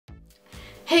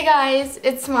Hey guys,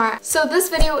 it's Tamara. So this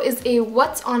video is a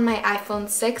what's on my iPhone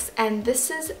 6 and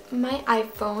this is my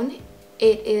iPhone.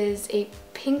 It is a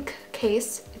pink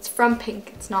case. It's from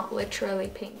Pink, it's not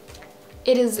literally pink.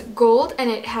 It is gold and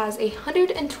it has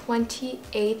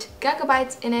 128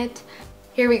 gigabytes in it.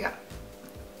 Here we go.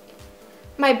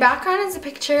 My background is a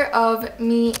picture of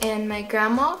me and my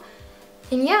grandma.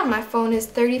 And yeah, my phone is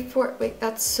 34, wait,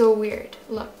 that's so weird,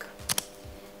 look.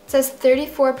 It says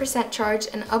 34% charge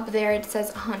and up there it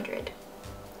says 100.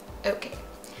 Okay,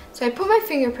 so I put my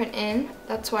fingerprint in,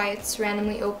 that's why it's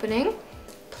randomly opening.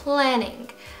 Planning.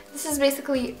 This is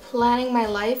basically planning my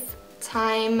life,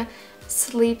 time,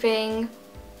 sleeping,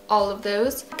 all of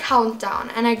those. Countdown.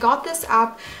 And I got this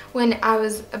app when I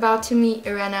was about to meet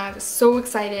Irena. I was so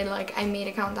excited, like I made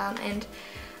a countdown, and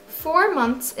 4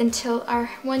 months until our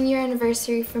 1-year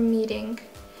anniversary from meeting.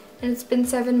 And it's been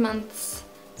 7 months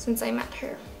since I met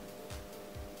her.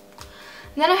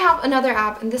 And then I have another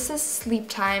app and this is Sleep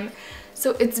Time.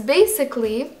 So it's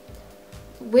basically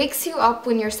wakes you up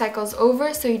when your cycle's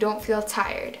over so you don't feel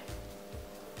tired.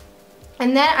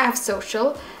 And then I have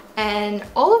social, and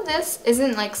all of this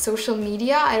isn't like social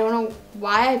media. I don't know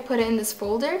why I put it in this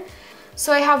folder.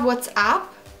 So I have WhatsApp,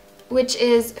 which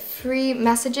is free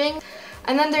messaging.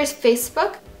 And then there's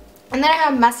Facebook. And then I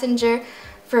have Messenger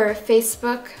for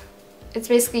Facebook. It's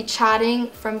basically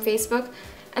chatting from Facebook.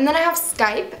 And then I have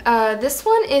Skype. This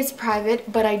one is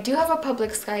private, but I do have a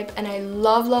public Skype and I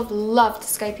love, love, love to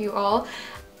Skype you all.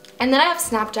 And then I have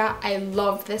Snapchat. I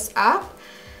love this app.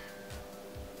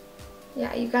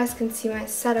 Yeah, you guys can see my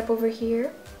setup over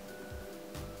here.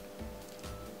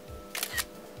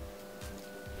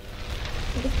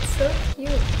 It's so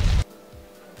cute.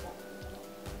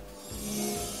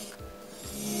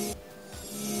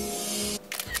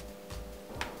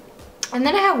 And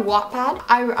then I have Wattpad.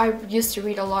 I used to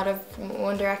read a lot of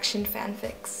One Direction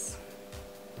fanfics.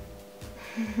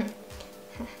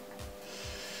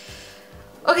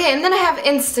 Okay, and then I have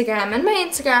Instagram, and my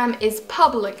Instagram is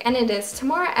public, and it is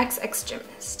Tamara X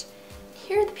Extremist.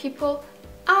 Here are the people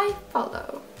I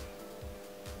follow.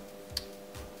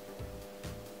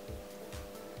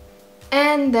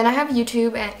 And then I have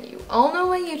YouTube, and you all know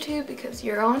my YouTube because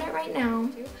you're on it right now.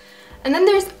 And then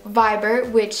there's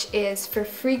Viber, which is for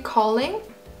free calling.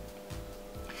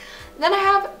 Then I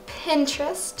have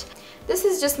Pinterest. This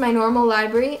is just my normal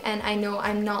library, and I know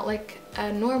I'm not like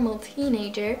a normal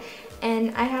teenager,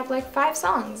 and I have like 5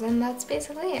 songs, and that's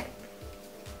basically it.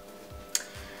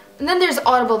 And then there's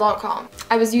audible.com.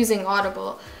 I was using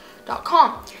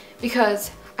audible.com because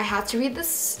I had to read this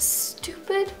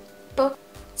stupid book.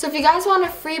 So if you guys want a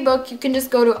free book, you can just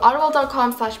go to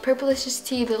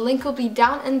audible.com/purpleliciousT. The link will be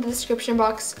down in the description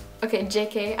box. Okay,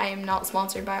 JK, I am not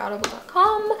sponsored by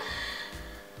audible.com.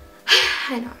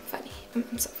 I know, I'm funny.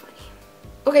 I'm so funny.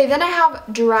 Okay, then I have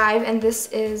Drive, and this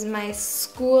is my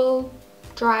school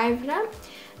Drive now.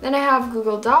 Then I have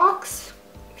Google Docs,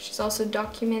 which is also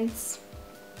documents.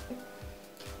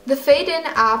 The Fade In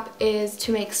app is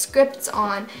to make scripts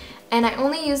on, and I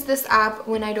only use this app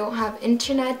when I don't have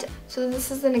internet. So this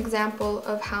is an example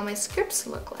of how my scripts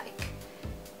look like.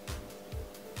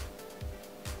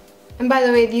 And by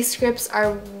the way, these scripts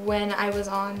are when I was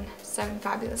on 7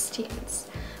 Fabulous Teens,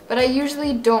 but I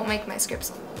usually don't make my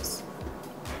scripts on those.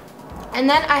 And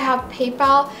then I have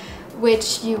PayPal,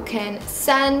 which you can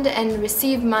send and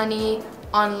receive money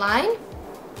online.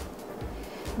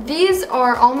 These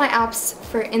are all my apps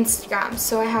for Instagram.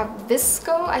 So I have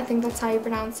Visco, I think that's how you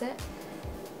pronounce it.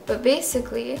 But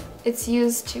basically, it's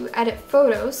used to edit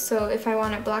photos. So if I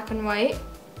want it black and white,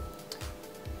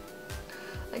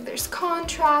 like there's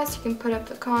contrast, you can put up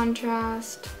the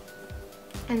contrast.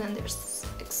 And then there's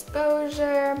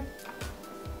exposure.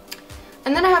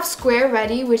 And then I have Square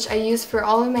Ready, which I use for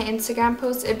all of my Instagram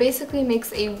posts. It basically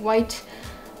makes a white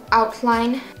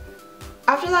outline.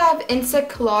 After that, I have Insta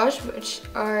Collage, which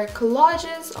are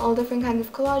collages, all different kinds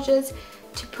of collages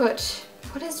to put.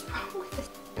 What is wrong with this?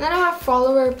 And then I have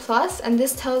Follower Plus, and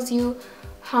this tells you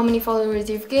how many followers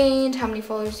you've gained, how many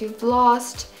followers you've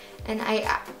lost. And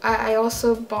I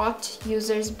also bought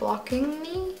users blocking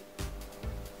me.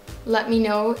 Let me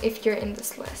know if you're in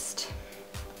this list.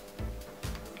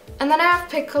 And then I have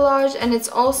Pic Collage, and it's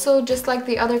also just like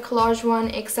the other collage one,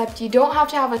 except you don't have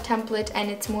to have a template, and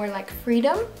it's more like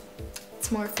freedom.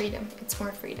 It's more freedom. It's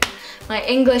more freedom. My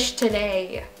English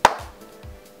today.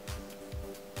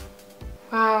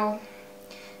 Wow.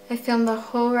 I filmed the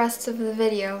whole rest of the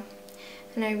video,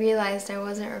 and I realized I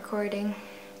wasn't recording.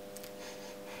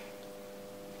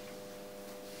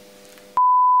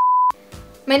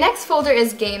 My next folder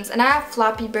is games, and I have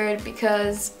Flappy Bird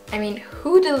because, I mean,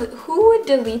 who would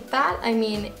delete that? I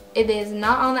mean, it is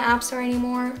not on the App Store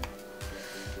anymore.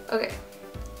 Okay,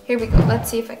 here we go. Let's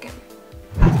see if I can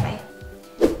pass my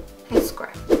high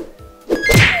score.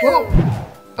 Whoa!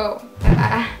 Oh,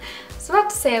 I was about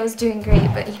to say I was doing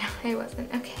great, but you know, I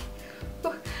wasn't. Okay.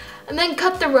 And then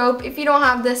cut the rope. If you don't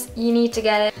have this, you need to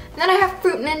get it. And then I have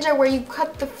Fruit Ninja where you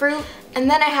cut the fruit. And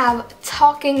then I have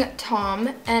Talking Tom,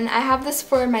 and I have this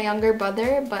for my younger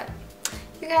brother, but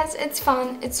you guys, it's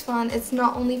fun, it's fun. It's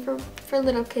not only for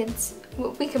little kids.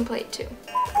 We can play it too.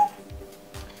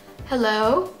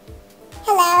 Hello?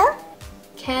 Hello?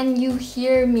 Can you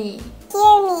hear me?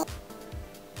 Hear me.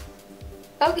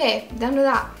 Okay, done with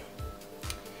that.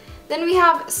 Then we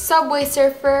have Subway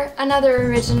Surfer, another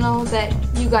original that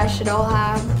you guys should all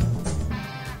have.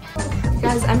 You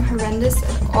guys, I'm horrendous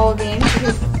at all games.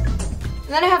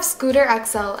 And then I have Scooter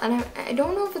XL, and I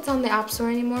don't know if it's on the App Store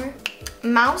anymore.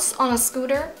 Mouse on a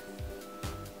scooter.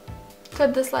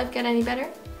 Could this life get any better?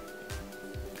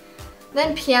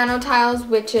 Then Piano Tiles,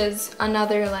 which is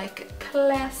another like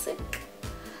classic.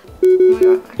 Oh my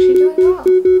god, I'm actually doing well.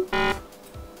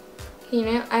 You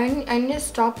know, I need to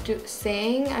stop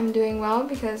saying I'm doing well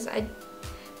because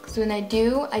when I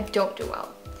do, I don't do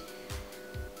well.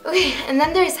 Okay, and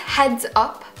then there's Heads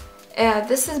Up.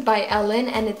 This is by Ellen,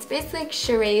 and it's basically like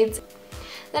charades.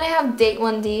 Then I have Date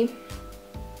 1D.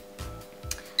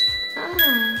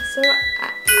 So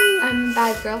I'm a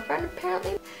bad girlfriend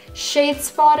apparently. Shade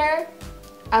Spotter.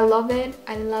 I love it.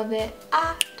 I love it.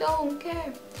 I don't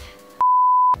care.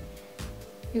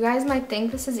 You guys might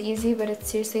think this is easy, but it's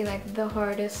seriously like the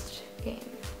hardest game.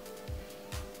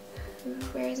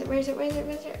 Where is it? Where is it? Where is it?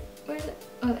 Where is it? Where is it?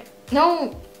 Oh, there.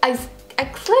 No, I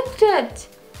clicked it.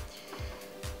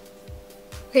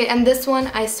 Okay, and this one,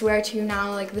 I swear to you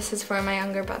now, like this is for my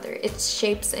younger brother. It's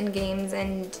Shapes and Games,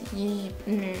 and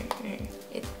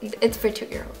it's for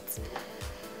 2-year-olds.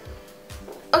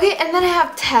 Okay, and then I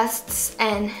have tests,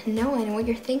 and no, I know what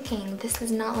you're thinking. This is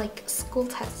not like school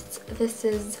tests. This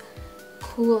is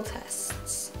cool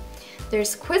tests.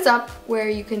 There's Quiz Up, where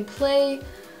you can play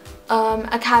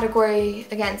a category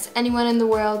against anyone in the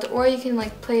world, or you can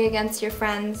like play against your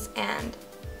friends, and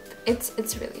it's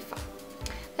really fun.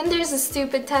 Then there's a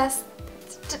stupid test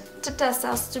to test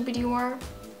how stupid you are.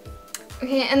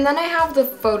 Okay, and then I have the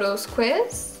photos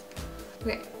quiz.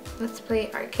 Okay, let's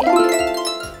play arcade.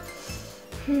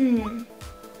 Woo!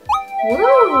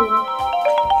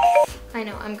 I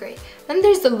know, I'm great. Then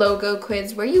there's the logo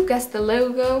quiz where you guess the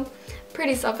logo.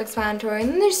 Pretty self-explanatory. And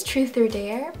then there's Truth or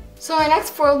Dare. So my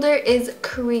next folder is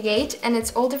Create, and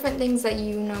it's all different things that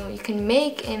you know you can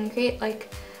make and create. Like,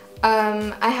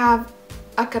 I have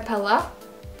a cappella.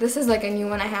 This is like a new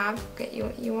one I have. Okay,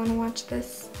 you want to watch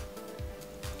this?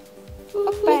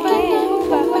 Okay,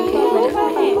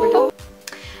 we're done.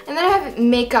 And then I have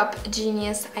Makeup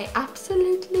Genius. I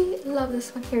absolutely love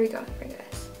this one. Here we go,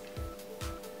 guys.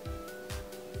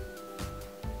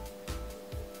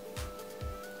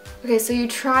 Okay, so you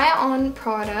try on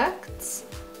products,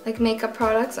 like makeup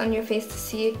products on your face to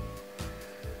see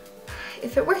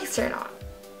if it works or not.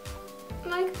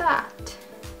 Like that.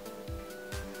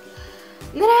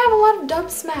 And then I have a lot of dub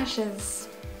smashes.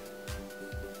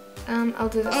 I'll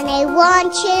do this. And I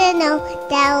want you to know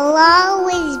that I'll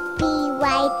always be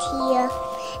right here.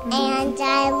 And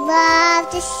I love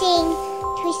to sing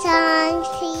 3 songs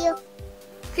to you.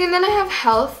 Okay, and then I have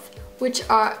Health, which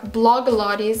are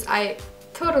Blogalotties. I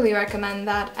totally recommend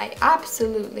that. I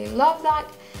absolutely love that.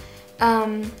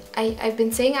 I've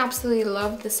been saying absolutely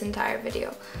love this entire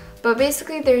video. But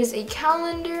basically there's a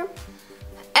calendar,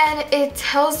 and it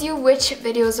tells you which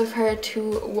videos of her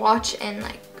to watch and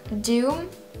like do.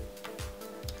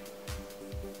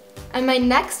 And my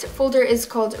next folder is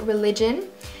called Religion,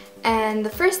 and the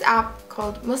first app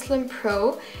called Muslim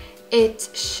Pro, it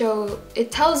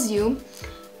tells you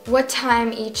what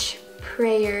time each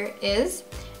prayer is.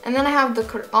 And then I have the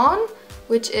Quran,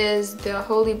 which is the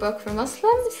holy book for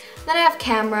Muslims. Then I have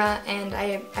camera, and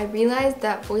I realized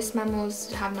that voice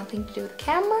memos have nothing to do with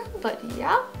camera, but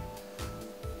yeah.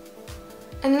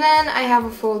 And then I have a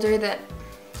folder that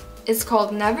is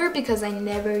called Never, because I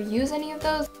never use any of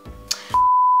those.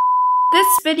 This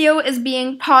video is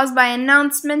being paused by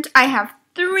announcement. I have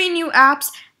 3 new apps,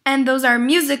 and those are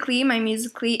Musical.ly. My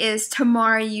Musical.ly is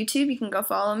Tamara YouTube. You can go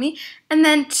follow me. And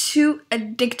then 2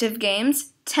 addictive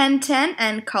games, 1010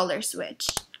 and Color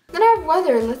Switch. Then I have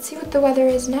weather. Let's see what the weather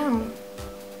is now.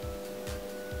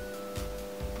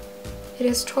 It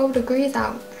is 12 degrees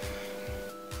out.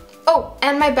 Oh,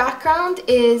 and my background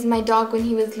is my dog when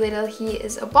he was little. He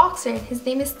is a boxer, and his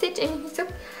name is Stitch, and he's so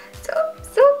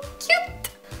cute.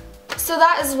 So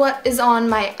that is what is on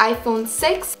my iPhone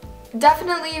 6.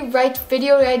 Definitely write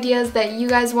video ideas that you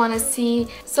guys want to see.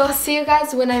 So I'll see you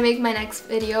guys when I make my next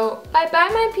video. Bye bye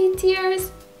my PTers!